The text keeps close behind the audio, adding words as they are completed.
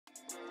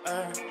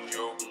I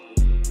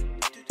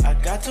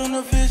got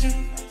tunnel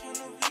vision.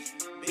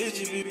 Bitch,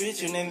 you be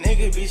bitchin' and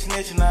nigga be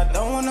snitching. I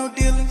don't want no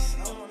dealings.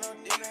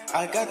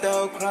 I got the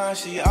whole crime,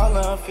 she all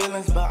of her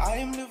feelings, but I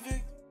am the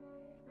victim.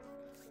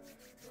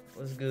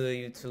 What's good,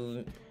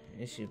 YouTube?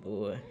 It's your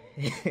boy.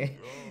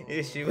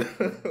 It's your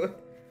boy.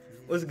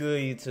 What's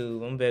good,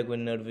 YouTube? I'm back with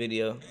another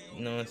video.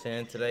 You know what I'm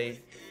saying? Today,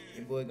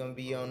 your boy gonna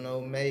be on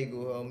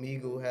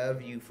Omegle,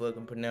 however you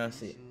fucking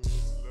pronounce it.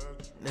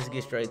 Let's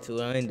get straight to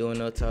it. I ain't doing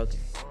no talking.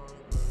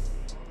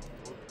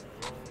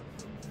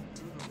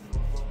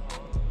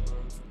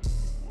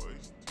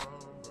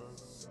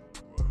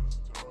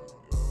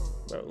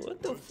 Bro,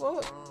 what the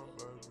fuck?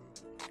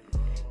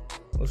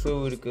 What's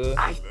up with it, good?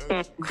 I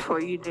stand for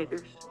you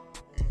niggas.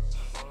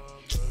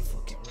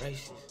 Fucking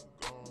racist.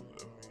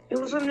 It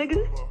was some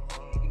nigga?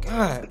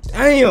 God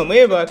damn,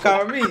 everybody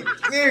call me.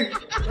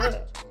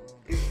 Nigga.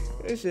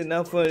 This shit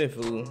not funny,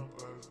 fool.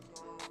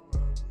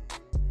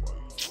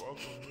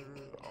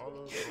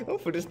 I'm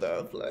finna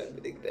start flying,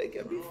 but they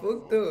got me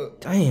fucked up.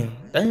 Damn,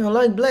 they don't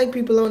like black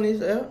people on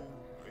this app.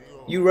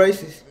 You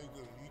racist.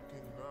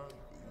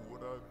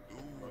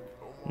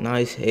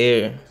 Nice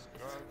hair.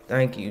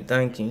 Thank you.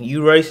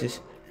 You racist.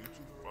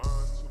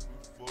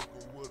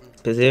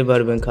 Cause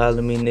everybody been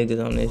calling me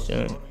niggas on this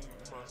joint.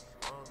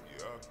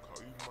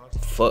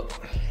 Fuck.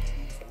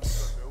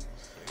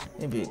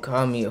 They be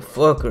call me a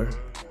fucker.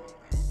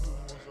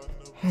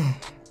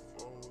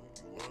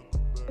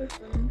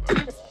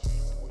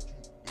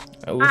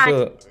 Hey, what's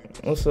up?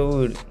 What's up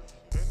with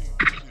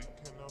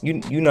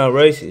it? You not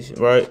racist,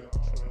 right?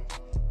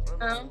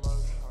 No.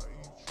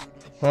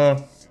 Huh?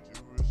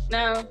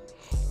 No.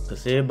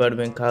 Cause everybody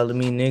been calling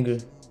me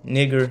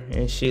nigger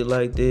and shit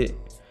like that.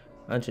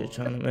 I'm just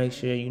trying to make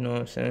sure, you know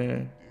what I'm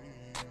saying?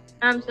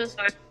 I'm so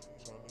sorry.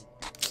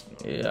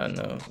 Yeah, I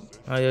know.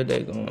 How your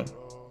day going?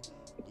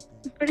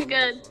 Pretty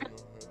good.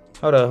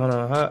 Hold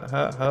on.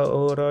 How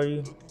old are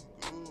you?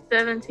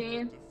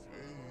 17.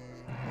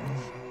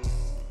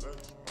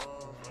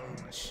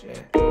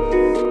 Shit.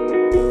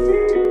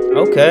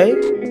 Okay.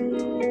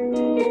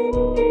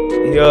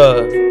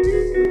 Yeah.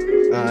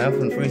 I'm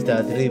from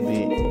freestyle to this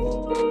beat.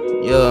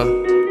 Yeah.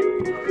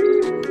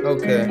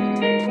 Okay.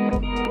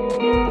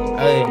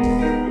 Hey.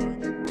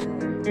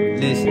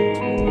 Listen.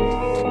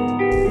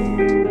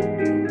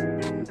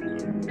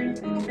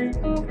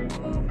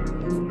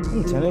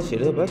 I'm turn that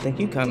shit up. I think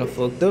you kind of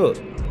fucked up.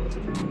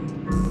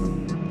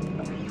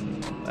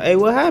 Hey,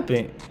 what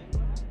happened?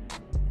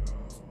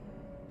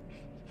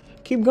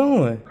 Keep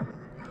going.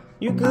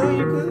 You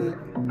good?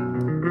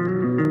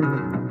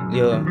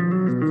 Yeah.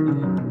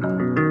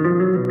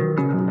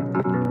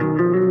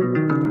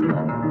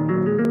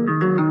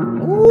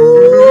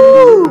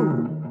 Ooh!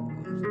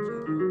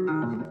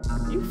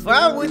 You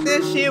fine with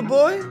that shit,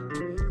 boy?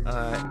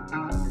 Alright.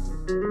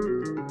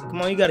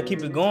 Come on, you gotta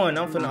keep it going.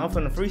 I'm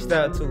finna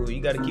freestyle to it.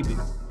 You gotta keep it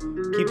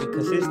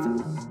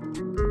consistent.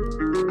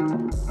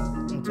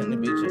 I'm turn the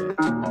bitch up.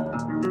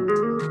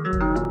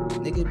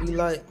 Nigga be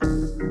like.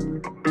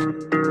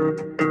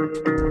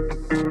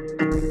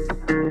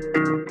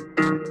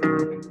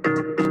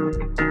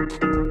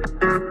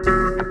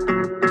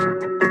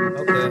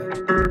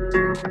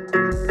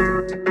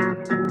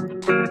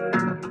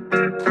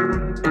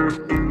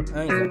 I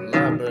ain't gonna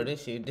lie, bro.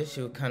 This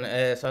shit was kind of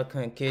ass. I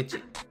couldn't catch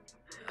it.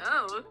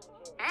 Oh,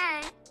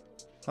 hey.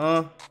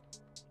 Huh?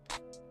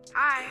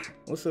 Hi.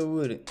 What's up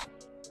with it?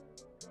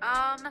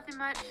 Nothing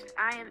much.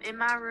 I am in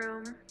my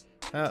room.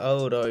 How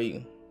old are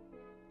you?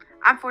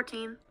 I'm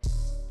 14.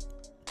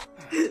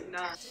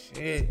 Nah.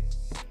 Shit.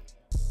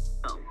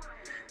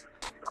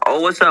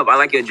 Oh, what's up? I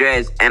like your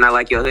dress, and I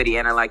like your hoodie,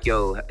 and I like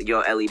your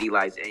LED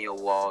lights and your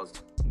walls.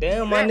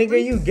 Damn, my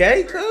nigga, you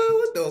gay, cuz?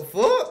 What the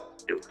fuck?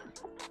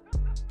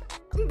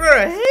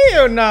 Bro,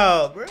 hell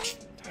no, bro.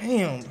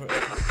 Damn, bro.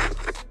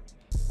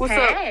 What's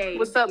up?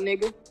 What's up,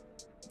 nigga?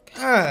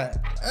 God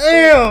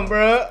damn,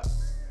 bro.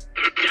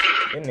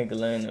 That nigga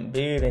laying in the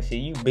bed and shit.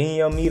 You bean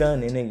your meat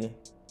on it, nigga.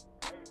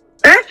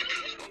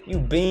 You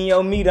bean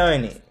your meat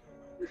on it.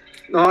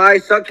 No, I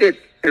suck it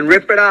and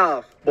rip it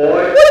off,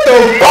 boy. What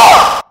the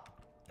fuck?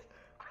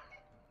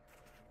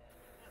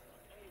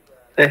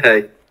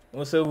 Hey.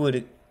 What's up with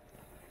it?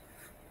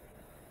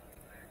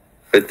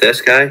 With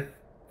this guy?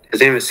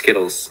 His name is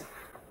Skittles.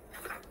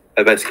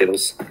 I bet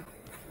Skittles.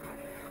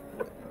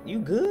 You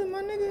good,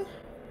 my nigga?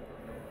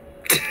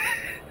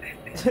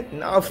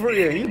 Nah, for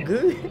real, you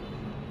good?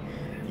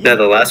 Yeah,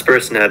 the last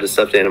person had a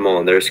stuffed animal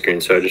on their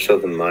screen, so I just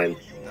showed them mine.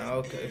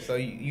 Okay, so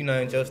you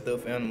named your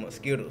stuffed animal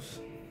Skittles.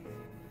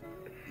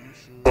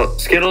 Well,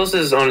 Skittles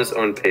is on his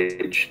own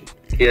page.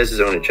 He has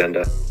his own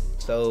agenda.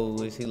 So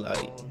is he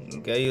like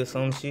gay or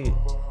some shit?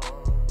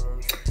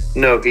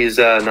 No, he's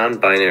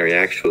non-binary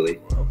actually.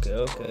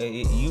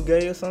 Okay. You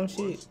gay or some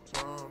shit?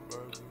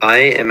 I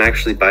am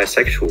actually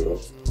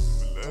bisexual.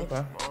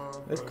 Okay,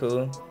 that's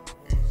cool.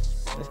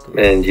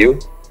 And you?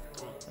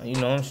 You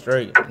know I'm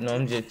straight. You know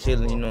I'm just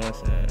chilling. You know what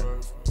I'm saying?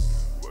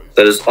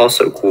 That is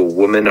also cool.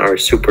 Women are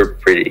super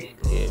pretty.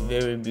 Yeah,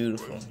 very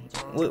beautiful.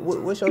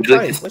 What's your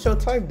type? What's your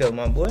type though,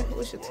 my boy?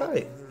 What's your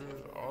type?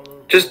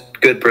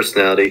 Just good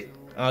personality.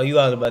 Oh, you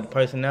all about the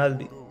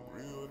personality?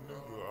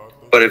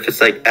 But if it's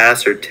like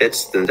ass or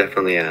tits, then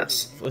definitely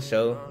ass. For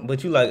sure.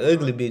 But you like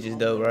ugly bitches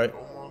though, right?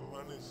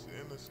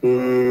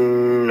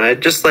 I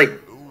just like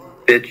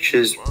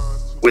bitches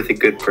with a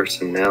good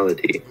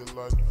personality.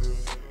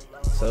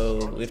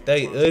 So if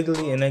they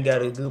ugly and they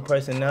got a good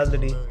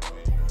personality,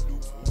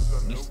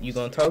 you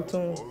gonna talk to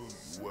them?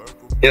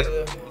 Yep.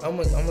 I'm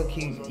gonna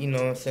keep, you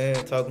know what I'm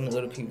saying, talking to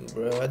other people,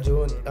 bro. I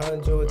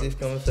enjoyed this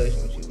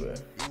conversation with you, bro.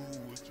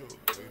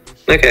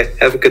 Okay,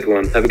 have a good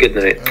one. Have a good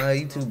night.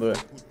 You too, bro.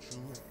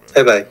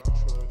 Bye-bye.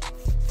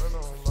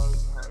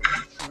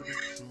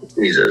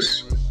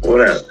 Jesus.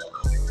 What up?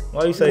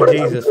 Why you say What up?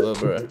 Jesus for,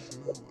 bro?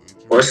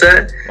 What's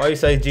that? Why you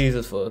say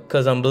Jesus for?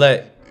 Cause I'm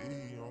black.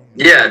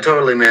 Yeah,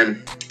 totally,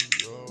 man.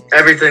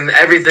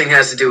 Everything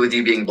has to do with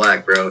you being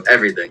black, bro.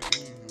 Everything.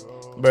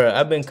 Bro,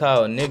 I've been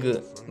called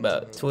nigga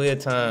about 12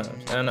 times.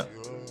 And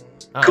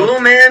Cool,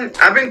 man.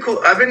 I've been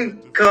called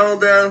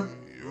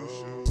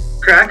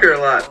cracker a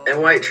lot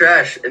and white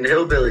trash and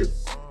hillbilly.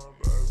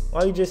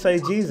 Why you just say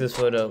Jesus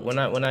for though? When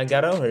I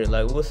got on here,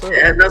 like, what's up?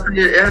 It had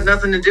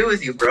nothing to do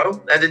with you, bro.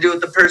 It had to do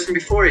with the person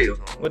before you.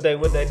 What they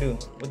do?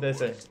 What they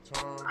say?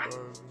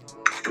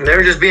 They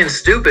were just being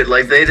stupid.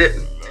 Like they did.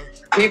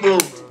 People.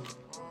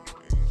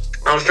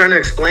 I was trying to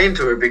explain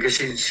to her because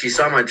she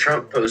saw my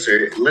Trump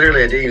poster.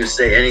 Literally, I didn't even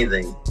say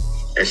anything,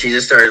 and she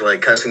just started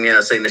like cussing me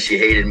out, saying that she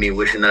hated me,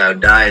 wishing that I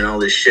would die, and all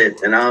this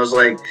shit. And I was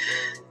like,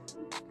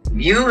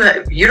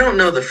 you don't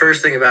know the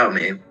first thing about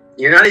me.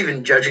 You're not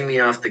even judging me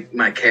off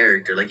my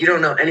character. Like, you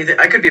don't know anything.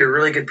 I could be a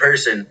really good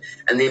person,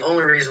 and the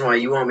only reason why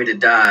you want me to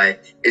die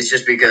is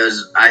just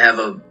because I have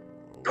a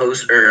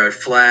post or a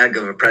flag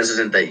of a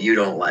president that you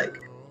don't like.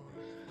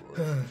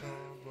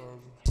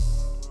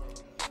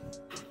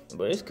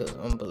 Bro, it's cause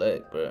I'm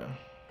black, bro.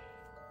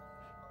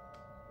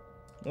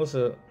 What's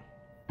up?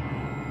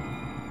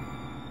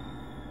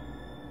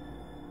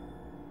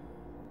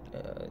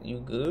 You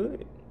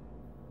good?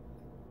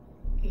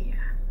 Yeah.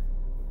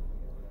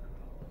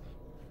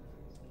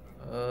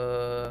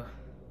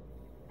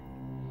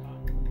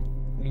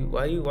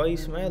 Why you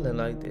smiling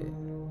like that?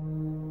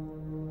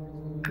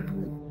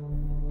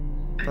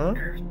 Huh?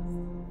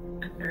 I'm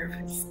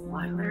nervous,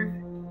 Tyler.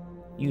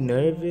 You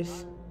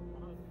nervous?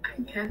 I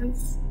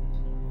guess.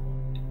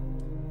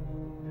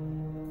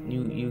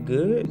 You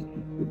good?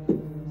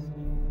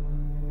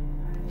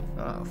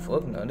 Oh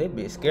fuck no, that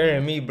bitch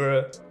scaring me,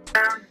 bro.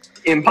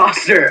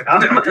 Imposter.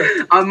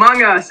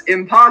 Among Us.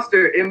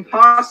 Imposter. Oh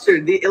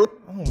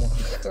my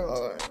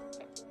god.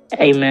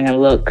 Hey man,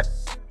 look.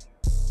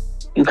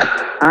 You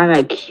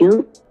kinda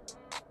cute.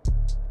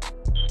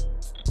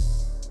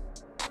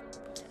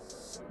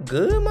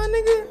 Good, my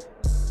nigga?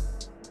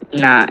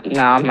 Nah,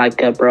 I'm like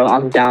that, bro.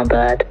 I'm down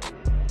bad.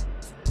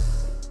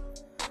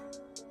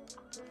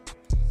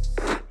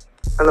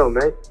 Hello,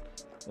 mate.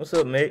 What's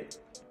up, mate?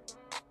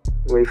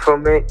 Where you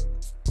from, mate?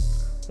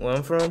 Where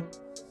I'm from?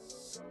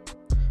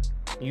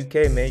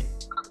 UK, mate.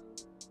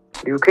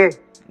 UK?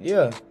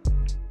 Yeah.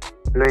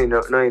 No, you're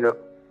not.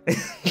 I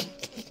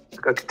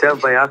can tell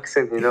by your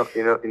accent, you know.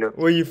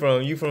 Where you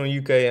from? You from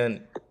UK,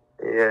 and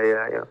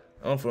Yeah.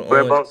 I'm from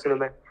Whereabouts in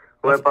America?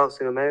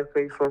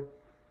 Are you from?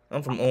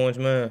 I'm from Orange,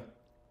 man.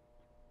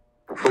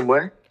 From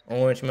where?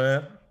 Orange,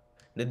 man.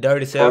 The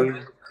dirty south.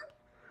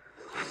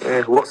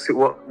 Yeah. What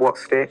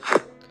state?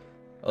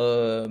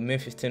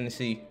 Memphis,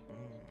 Tennessee.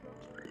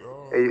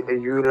 Are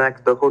you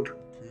like the hood?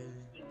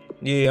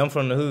 Yeah, I'm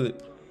from the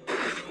hood.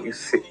 You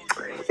see,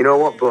 you know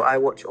what, bro? I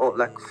watch all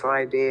like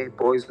Friday,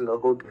 Boys in the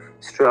Hood,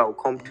 Straight Outta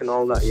Compton,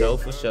 all that. Show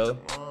for sure.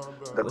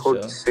 The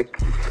hood's sick.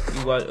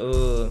 You watch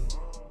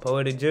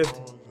Poetic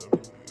Justice?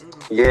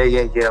 Yeah.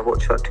 I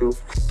watch that too.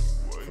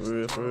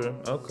 For real.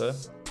 Okay.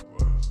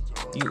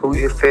 Who's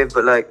your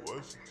favorite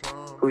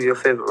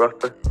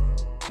rapper?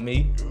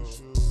 Me.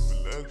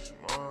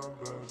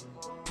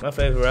 My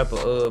favorite rapper,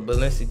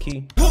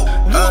 Balenciaga.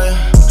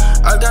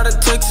 I got a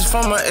text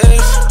from my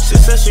ex. She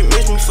said she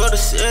missed me for the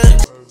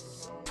sex.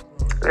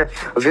 Have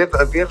you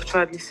ever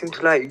tried listening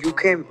to like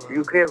UK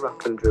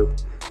rap and drill?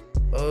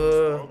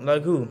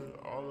 Like who?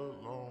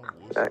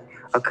 Like,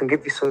 I can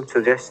give you some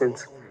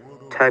suggestions.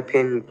 Type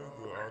in,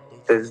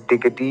 there's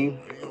Digga D,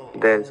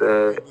 there's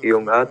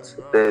Young Ads,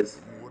 there's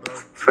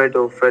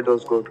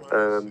Fredo's good.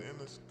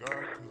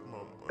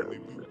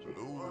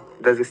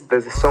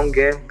 There's a song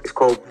here, it's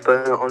called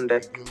Burner on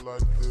Deck.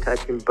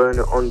 Type in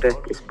Burner on Deck,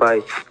 it's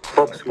by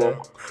Pop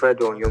Smoke,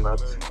 Fredo and Young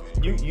Ads.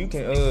 You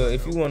can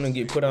if you wanna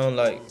get put on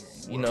like,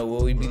 you know,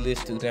 what we be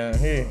listening to down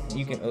here,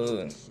 you can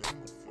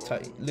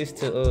listen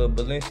to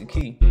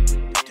Balenciaga.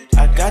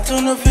 I got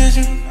tunnel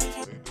vision.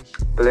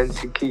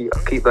 Balenciaga,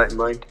 I'll keep that in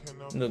mind.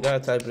 Look, I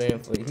type it in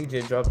for you. He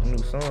just dropped a new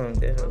song.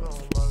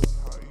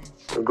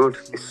 Good,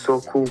 it's so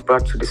cool,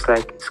 Bradford. It's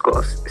like it's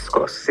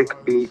got sick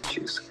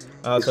beaches.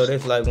 So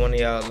that's like one of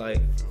y'all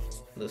like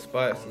little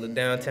spots, little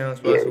downtown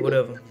spots or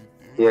whatever.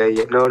 Yeah.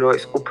 No,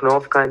 it's up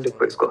north kind of,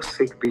 but it's got a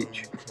sick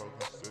beach.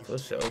 For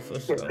sure, for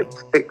sure.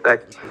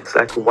 It's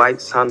like white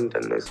sand,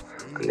 and there's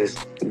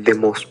the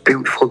most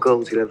beautiful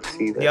girls you'll ever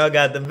see there. Y'all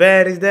got the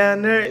baddest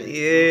down there?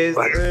 Yes,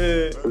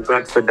 sir. In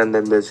Bradford, and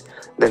then there's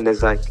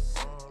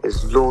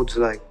loads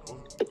like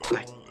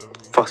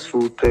fast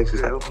food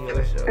places.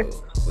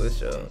 For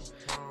sure.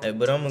 Hey,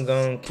 but I'm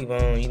gonna keep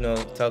on,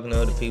 talking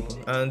to other people.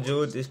 I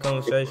enjoyed this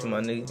conversation,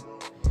 my nigga.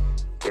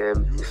 Yeah,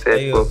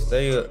 Stay up.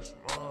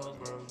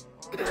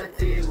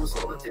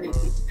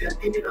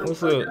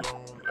 What's up?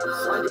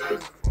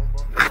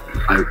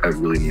 I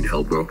really need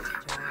help, bro.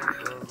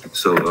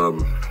 So,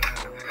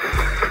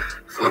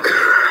 fuck.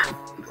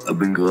 I've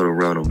been going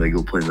around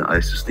Omegle playing the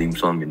ISIS theme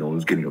song and no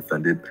one's getting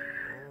offended.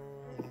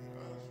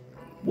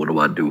 What do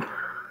I do?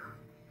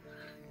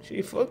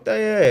 She fucked that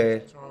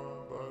ass.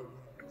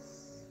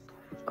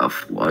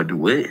 Why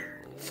do it?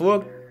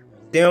 Fuck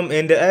them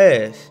in the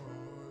ass.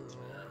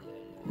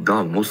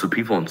 Dog, most of the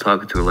people I'm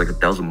talking to are like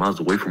 1,000 miles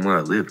away from where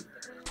I live.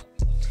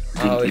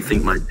 Do you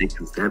think my dick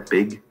is that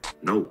big?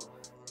 No.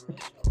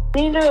 I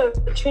need to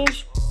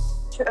change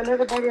to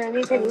another burger. I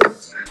need to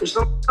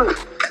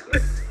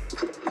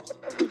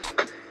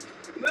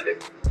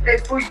Hey,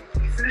 fool, you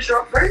finish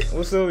off first?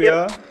 What's up,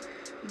 y'all?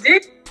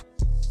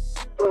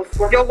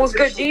 Yo, what's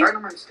good, G?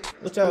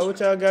 What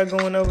y'all got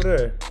going over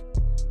there?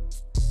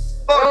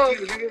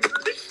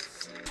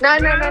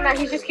 Nah.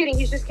 He's just kidding.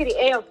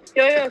 Hey, yo.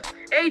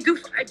 Hey, do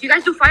you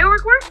guys do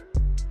firework work?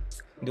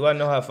 Do I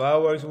know how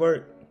fireworks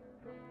work?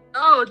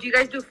 Oh, do you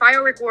guys do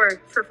firework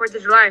work for 4th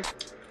of July?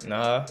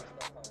 Nah.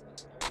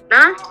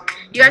 Nah?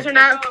 You guys are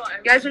not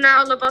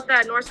all about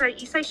that north side,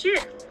 east side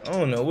shit? I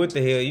don't know what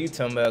the hell you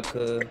talking about,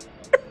 cuz.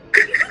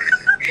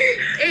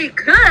 Hey,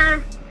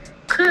 cuz,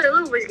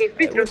 little boys get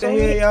fit. What the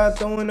hell y'all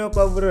throwing up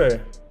over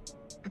there?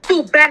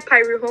 Too bad,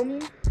 Pyro,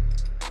 homie.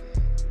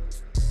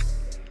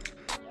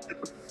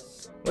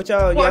 What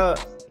y'all?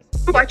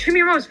 I trimmed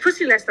your mom's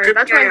pussy last night.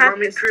 That's why I had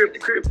this.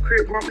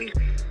 Crib, mommy.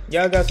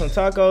 Y'all got some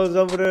tacos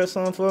over there or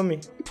something for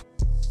me?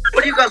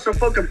 What, you got some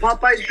fucking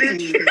Popeyes,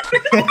 bitch?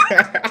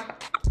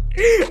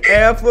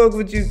 Hey, I fuck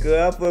with you, cuz.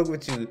 I fuck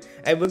with you.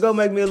 Hey, but go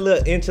make me a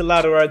little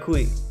enchilada right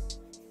quick.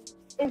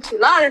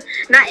 Enchilada?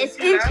 Nah, it's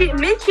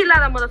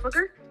minchilada,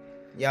 motherfucker.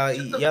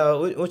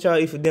 Y'all, what y'all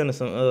eat for dinner?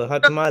 Some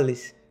hot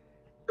tamales.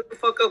 Shut the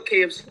fuck up,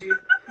 KFC.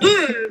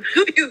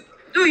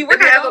 Do you? What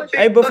kind of?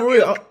 Hey, but for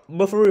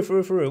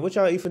real, what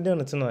y'all eat for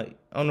dinner tonight?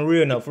 On the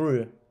real now, for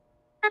real.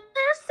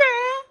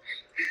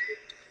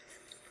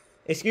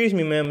 Excuse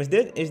me, ma'am. Is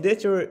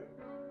that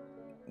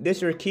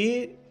your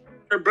kid?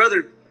 Her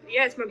brother.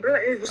 Yeah, it's my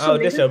brother. Oh,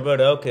 that's your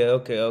brother. Okay.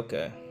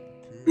 Yeah,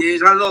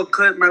 he's my little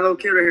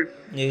kid right here.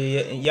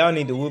 Yeah. Y'all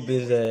need to whoop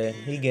his ass.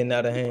 He getting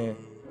out of hand.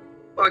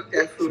 Fuck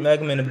that fool. Smack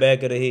him in the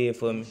back of the head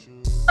for me.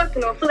 Fuck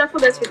no, that fool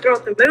lets me throw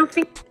up the middle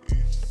finger.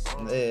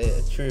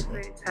 Yeah,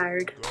 tripping.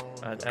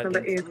 I'm tired.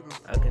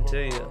 I can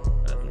tell you.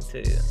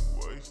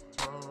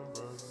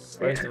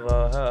 First of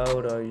all, how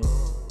old are you?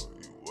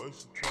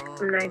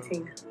 I'm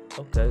 19.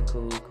 Okay,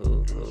 cool.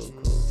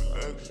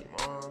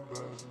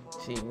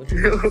 Shit, what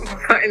you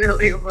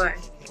Finally, what?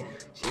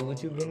 Shit,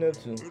 what you been up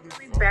to?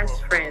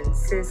 Best friends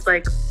since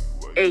like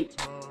 8.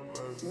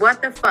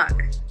 What the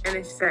fuck? And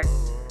then she said,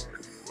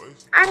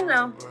 I don't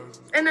know.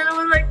 And then I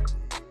was like,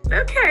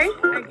 okay,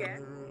 I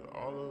guess.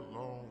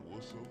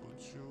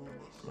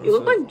 You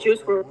look like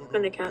Juice WRLD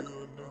in the cat.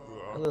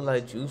 I look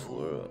like Juice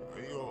WRLD.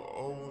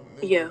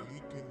 Yeah.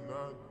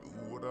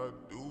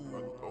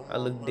 I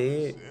look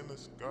dead.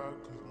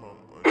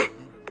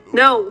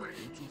 No.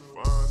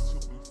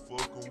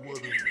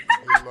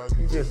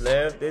 You just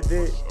laughed at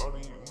that?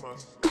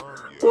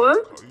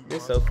 What?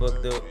 It's so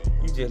fucked up.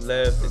 You just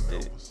laughed at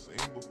that.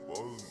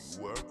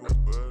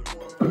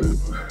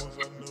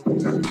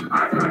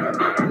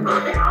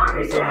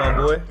 What's up, my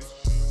boy?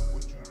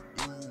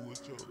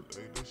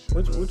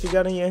 What you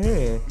got in your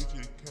hand?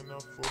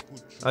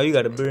 Oh, you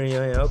got a beer in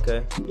your hand.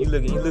 Okay. You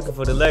looking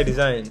for the ladies,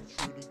 ain't you?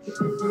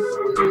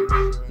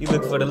 You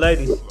looking for the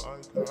ladies?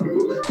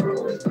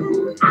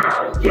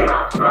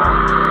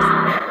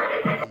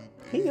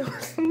 He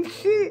on some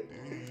shit.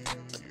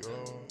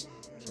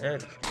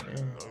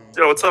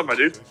 Yo, what's up, my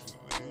dude?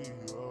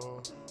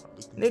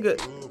 Nigga,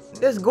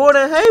 that's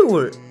Gordon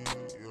Hayward.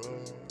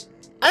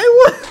 Hey,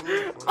 what?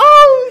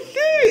 Oh,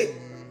 shit.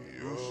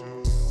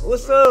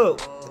 What's up?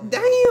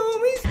 Damn,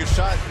 homies. Good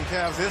shot in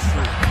Cavs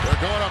history.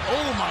 They're going up.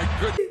 Oh, my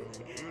goodness.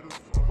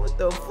 What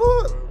the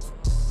fuck?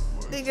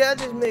 Nigga, I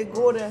just met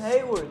Gordon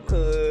Hayward,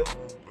 cuz.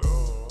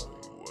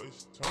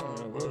 I don't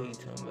know what he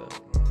talking about.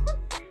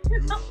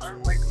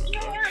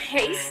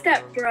 Hey,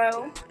 step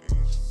bro.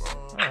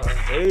 Oh,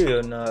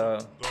 hell nah.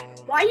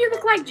 Why you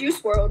look like Juice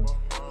WRLD?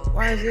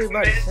 Why is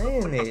everybody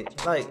saying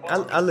that? Like,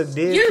 I look dead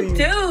to You you.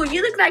 do.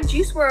 You look like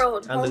Juice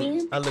WRLD,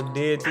 homie. I look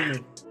dead to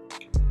you.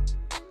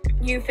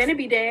 You finna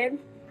be dead.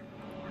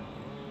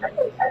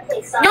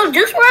 Yo,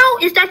 Juice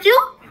WRLD, is that you?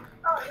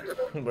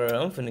 Bro,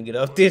 I'm finna get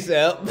off this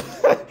app.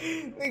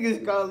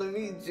 Niggas calling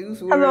me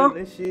Juice WRLD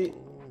and shit.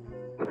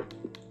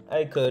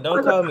 Hey, cuz,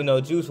 don't call me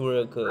no Juice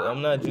WRLD, cuz.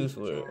 I'm not Juice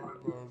WRLD.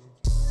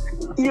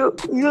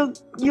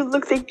 You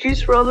look like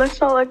Juice WRLD.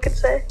 That's all I could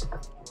say.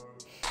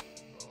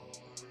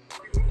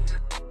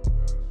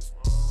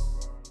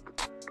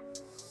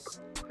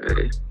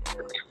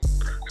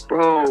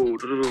 Bro,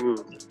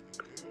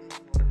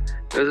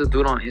 there's a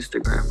dude on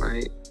Instagram,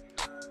 right?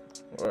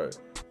 Right.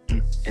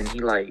 And he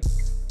like,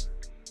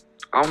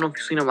 I don't know if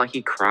you've seen him, like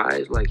he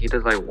cries, like he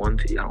does like one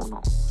to, I don't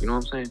know. You know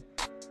what I'm saying?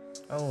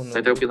 I don't know.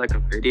 Like there'll be like a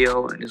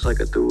video and it's like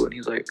a dude and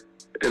he's like,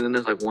 and then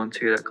there's like one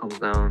tear that comes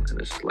down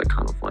and it's like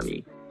kind of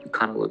funny. You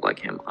kind of look like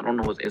him. I don't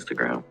know his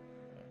Instagram.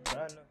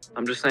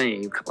 I'm just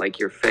saying, like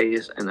your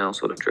face and then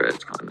also the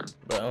dreads, kind of.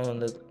 But I don't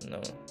look,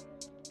 no.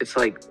 It's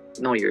like,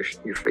 no, your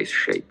face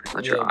shape,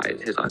 not your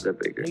eyes. His eyes are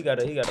bigger. He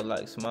got a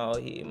like small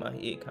head. My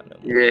head kind of.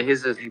 Yeah, he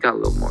got a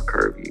little more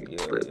curvy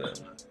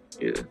lips.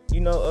 Yeah.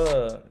 You know,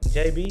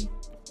 JB.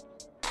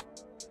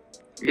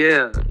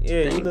 Yeah.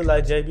 Yeah, you look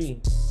like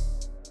JB.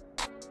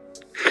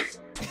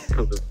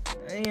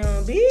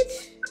 Damn,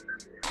 bitch.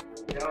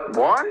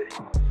 What?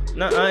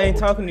 No, I ain't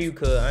talking to you,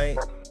 cuz. I'm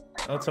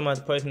talking about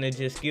the person that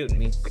just skipped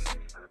me.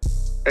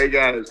 Hey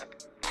guys.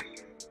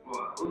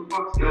 Who the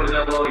fuck's doing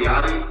that Lil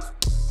Yachty?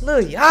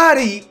 Lil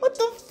Yachty? What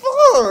the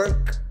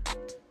fuck?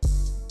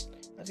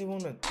 I just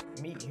wanna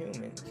meet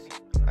humans.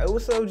 Hey,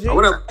 what's up, G?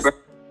 What up, bro?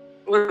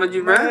 What up,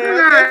 you, bro?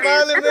 I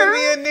finally met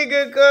me a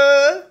nigga,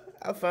 cuz.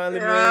 I finally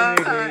met a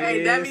nigga.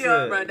 Hey, dab me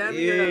up, bro. Dab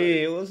me up.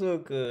 Yeah, what's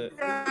up, cuz?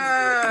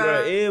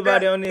 Bro,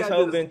 everybody on this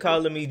hoe been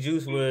calling me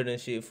Juice WRLD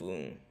and shit,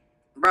 fool.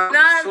 Bro,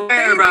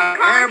 swear, bro.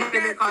 Everybody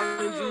been calling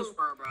me Juice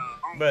WRLD, bro.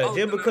 Bro,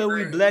 just because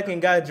we black and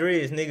got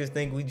dreads, niggas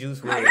think we Juice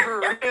WRLD. Like, for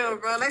real,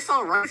 bro. They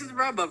so racist,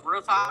 bro. But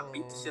real talk, I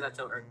beat the shit out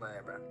your Earth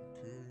glad, bro.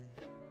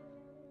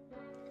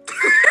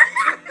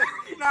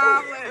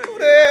 Nah, man. Who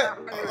that?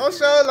 I'm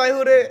sure, like,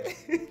 who that?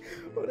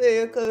 Who the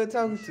hell cuz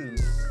talking to?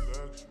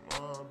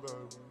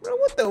 Bro,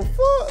 what the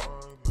fuck?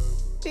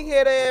 Big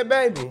head ass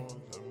baby.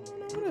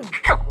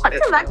 What's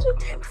the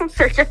actually?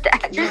 Search up the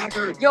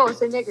address. Yo,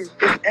 it's a nigga. It's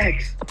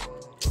X.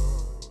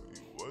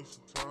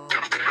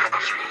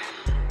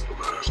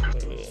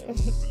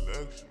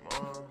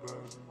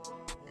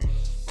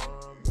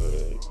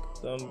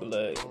 I'm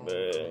black,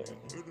 bruh.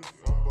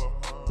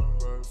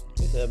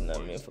 This app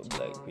not meant for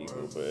black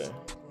people, bruh.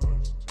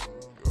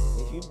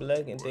 If you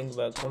black and think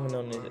about coming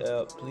on this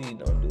app, please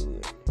don't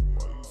do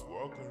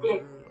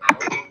it.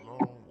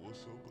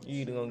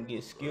 You either gonna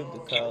get skipped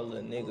or call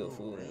a nigga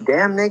fool.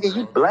 Damn nigga,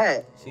 you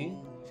black. See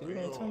what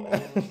I'm talking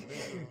about?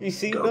 You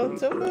see what I'm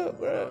talking about,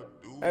 bruh?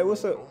 Hey,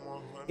 what's up?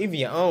 If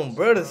your own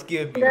brother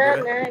skip you,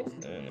 bruh.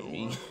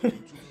 Me.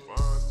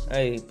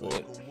 Hey,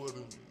 but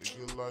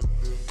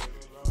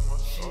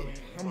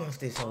I'm off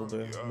this hoe,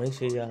 bro. Make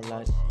sure y'all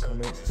like,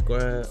 comment,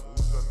 subscribe.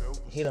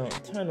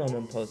 Turn on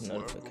them post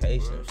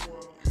notifications.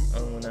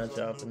 When I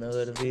drop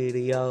another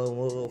video,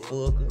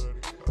 motherfucker.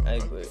 Hey,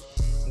 but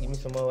give me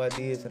some more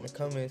ideas in the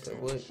comments of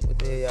what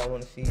the hell y'all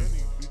want to see.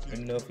 Let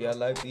me know if y'all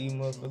like these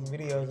motherfucking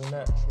videos or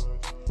not.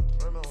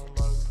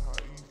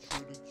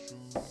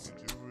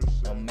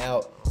 I'm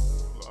out.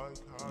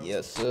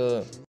 Yes,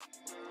 sir.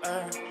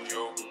 I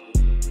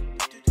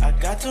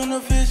got tunnel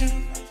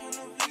vision.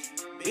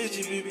 Bitch,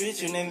 be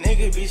bitchin' and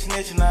nigga be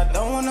snitching. I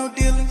don't want no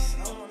dealings.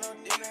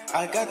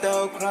 I got the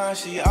whole crime,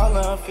 she all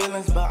of her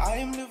feelings, but I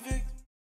am the victim.